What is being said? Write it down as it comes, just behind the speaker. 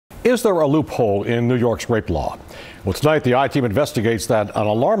Is there a loophole in New York's rape law? Well, tonight the I-Team investigates that an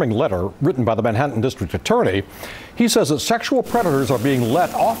alarming letter written by the Manhattan District Attorney. He says that sexual predators are being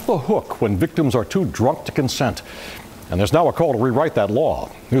let off the hook when victims are too drunk to consent. And there's now a call to rewrite that law.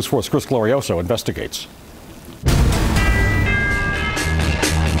 News 4's Chris Glorioso investigates.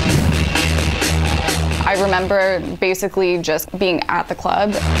 I remember basically just being at the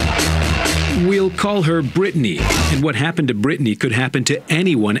club. We'll call her Brittany, and what happened to Brittany could happen to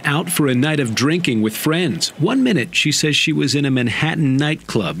anyone out for a night of drinking with friends. 1 minute, she says she was in a Manhattan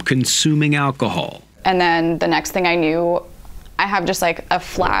nightclub consuming alcohol. And then the next thing I knew, I have just like a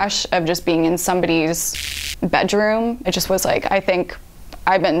flash of just being in somebody's bedroom. It just was like, I think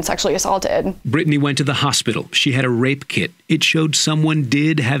I've been sexually assaulted. Brittany went to the hospital. She had a rape kit. It showed someone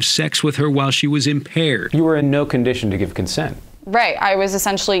did have sex with her while she was impaired. You were in no condition to give consent. Right, I was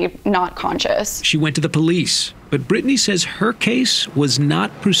essentially not conscious. She went to the police, but Brittany says her case was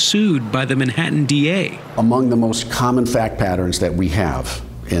not pursued by the Manhattan DA. Among the most common fact patterns that we have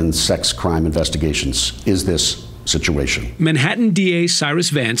in sex crime investigations is this situation. Manhattan DA Cyrus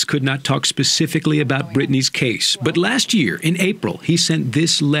Vance could not talk specifically about Brittany's case, but last year, in April, he sent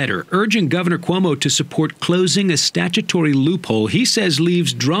this letter urging Governor Cuomo to support closing a statutory loophole he says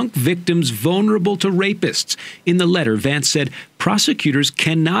leaves drunk victims vulnerable to rapists. In the letter, Vance said prosecutors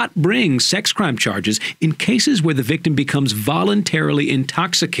cannot bring sex crime charges in cases where the victim becomes voluntarily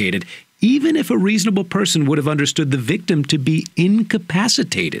intoxicated, even if a reasonable person would have understood the victim to be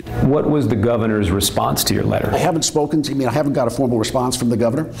incapacitated. What was the governor's response to your letter? I haven't spoken to, I haven't got a formal response from the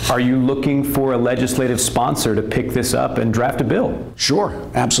governor. Are you looking for a legislative sponsor to pick this up and draft a bill? Sure,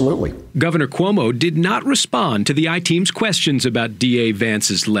 absolutely. Governor Cuomo did not respond to the I-Team's questions about DA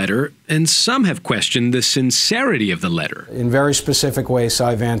Vance's letter, and some have questioned the sincerity of the letter. In very specific ways,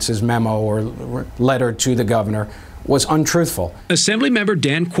 Cy Vance's memo or letter to the governor was untruthful. Assemblymember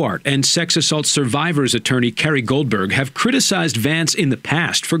Dan Quart and sex assault survivors attorney Kerry Goldberg have criticized Vance in the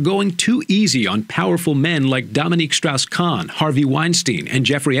past for going too easy on powerful men like Dominique Strauss-Kahn, Harvey Weinstein, and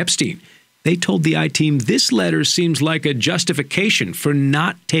Jeffrey Epstein. They told the I-Team this letter seems like a justification for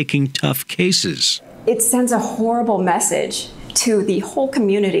not taking tough cases. It sends a horrible message to the whole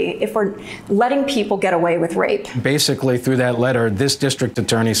community if we're letting people get away with rape. Basically, through that letter, this district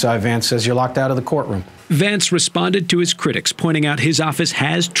attorney, Cy Vance, says you're locked out of the courtroom. Vance responded to his critics, pointing out his office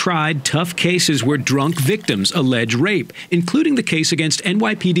has tried tough cases where drunk victims allege rape, including the case against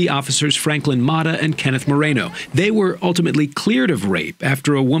NYPD officers Franklin Mata and Kenneth Moreno. They were ultimately cleared of rape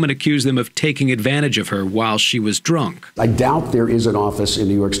after a woman accused them of taking advantage of her while she was drunk. I doubt there is an office in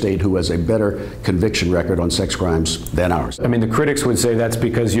New York State who has a better conviction record on sex crimes than ours. I mean, the critics would say that's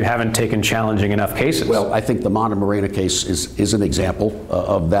because you haven't taken challenging enough cases. Well, I think the Mata Moreno case is an example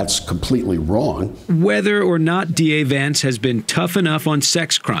of that's completely wrong. Whether or not DA Vance has been tough enough on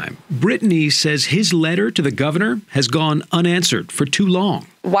sex crime, Brittany says his letter to the governor has gone unanswered for too long.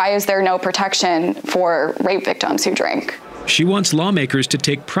 Why is there no protection for rape victims who drink? She wants lawmakers to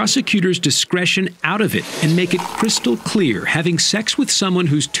take prosecutors' discretion out of it and make it crystal clear having sex with someone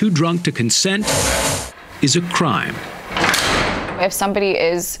who's too drunk to consent is a crime. If somebody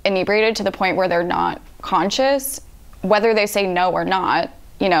is inebriated to the point where they're not conscious, whether they say no or not,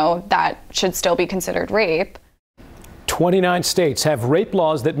 that should still be considered rape. 29 states have rape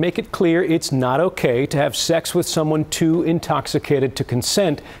laws that make it clear it's not okay to have sex with someone too intoxicated to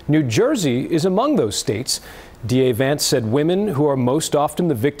consent. New Jersey is among those states. DA Vance said women who are most often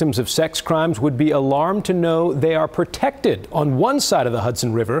the victims of sex crimes would be alarmed to know they are protected on one side of the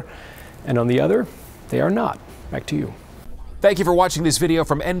Hudson River, and on the other, they are not. Back to you. Thank you for watching this video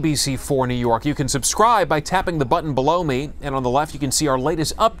from NBC4 New York. You can subscribe by tapping the button below me, and on the left you can see our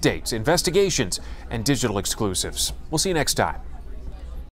latest updates, investigations, and digital exclusives. We'll see you next time.